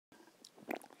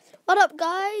What up,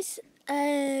 guys?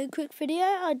 Quick video.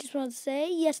 I just want to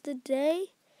say, yesterday,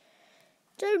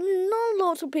 not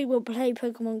lots of people play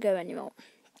Pokemon Go anymore.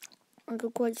 I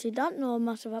could quite see that. No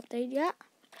massive update yet.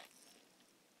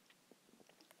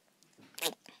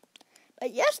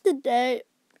 But yesterday,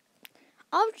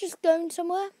 I was just going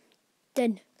somewhere.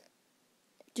 Then,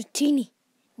 just teeny,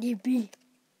 DB.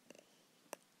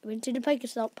 Went to the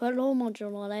Pokestop, put a whole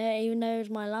module on it, even though it was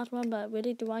my last one. But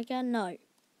really, do I care? No.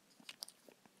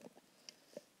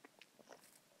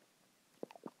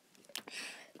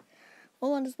 What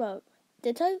one as well?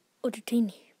 Ditto or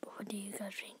Dratini? But what do you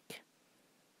guys think?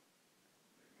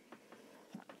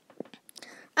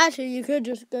 Actually, you could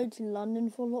just go to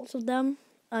London for lots of them.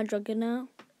 Drugger now.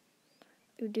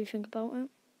 What do you think about it?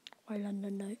 Or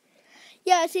London, no.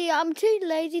 Yeah, see, I'm too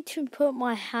lazy to put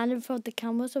my hand in front of the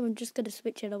camera, so I'm just going to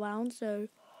switch it around. So,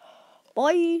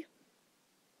 bye.